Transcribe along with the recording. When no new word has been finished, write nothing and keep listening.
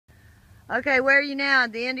Okay, where are you now?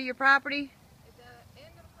 At the end of your property? At the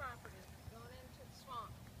end of the property, going into the swamp.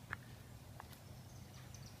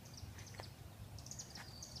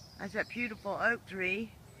 That's that beautiful oak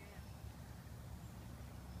tree.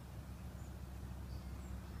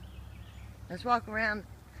 Let's walk around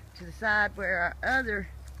to the side where our other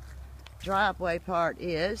driveway part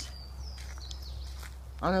is.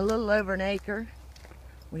 On a little over an acre.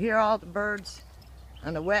 We hear all the birds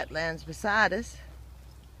on the wetlands beside us.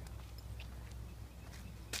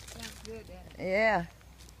 Sounds good, doesn't it? Yeah.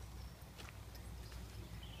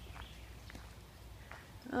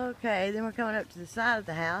 Okay, then we're coming up to the side of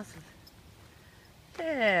the house.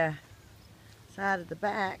 Yeah. Side of the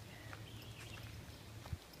back.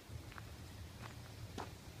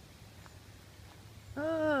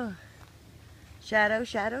 Oh. Shadow,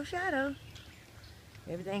 shadow, shadow.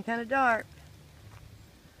 Everything kind of dark.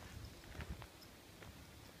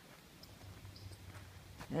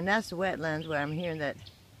 And that's the wetlands where I'm hearing that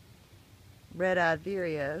red-eyed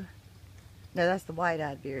vireo. No, that's the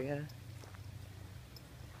white-eyed vireo.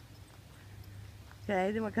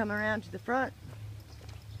 Okay, then we're coming around to the front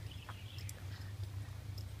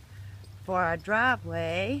for our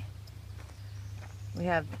driveway. We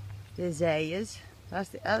have the azaleas. That's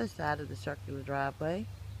the other side of the circular driveway.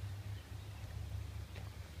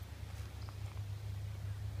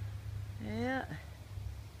 Yeah.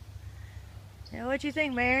 Yeah, what you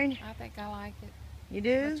think, Marion? I think I like it. You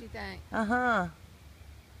do? What you think? Uh-huh.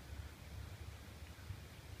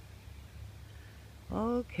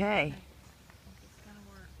 Okay. I think it's gonna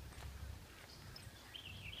work.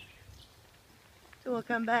 So we'll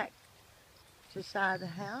come back to the side of the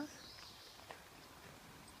house.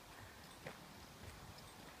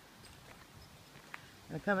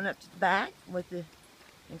 We're coming up to the back with the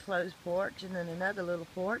enclosed porch and then another little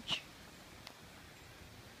porch.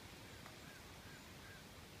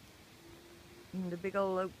 And the big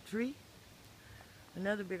old oak tree.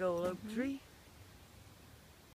 Another big old oak tree.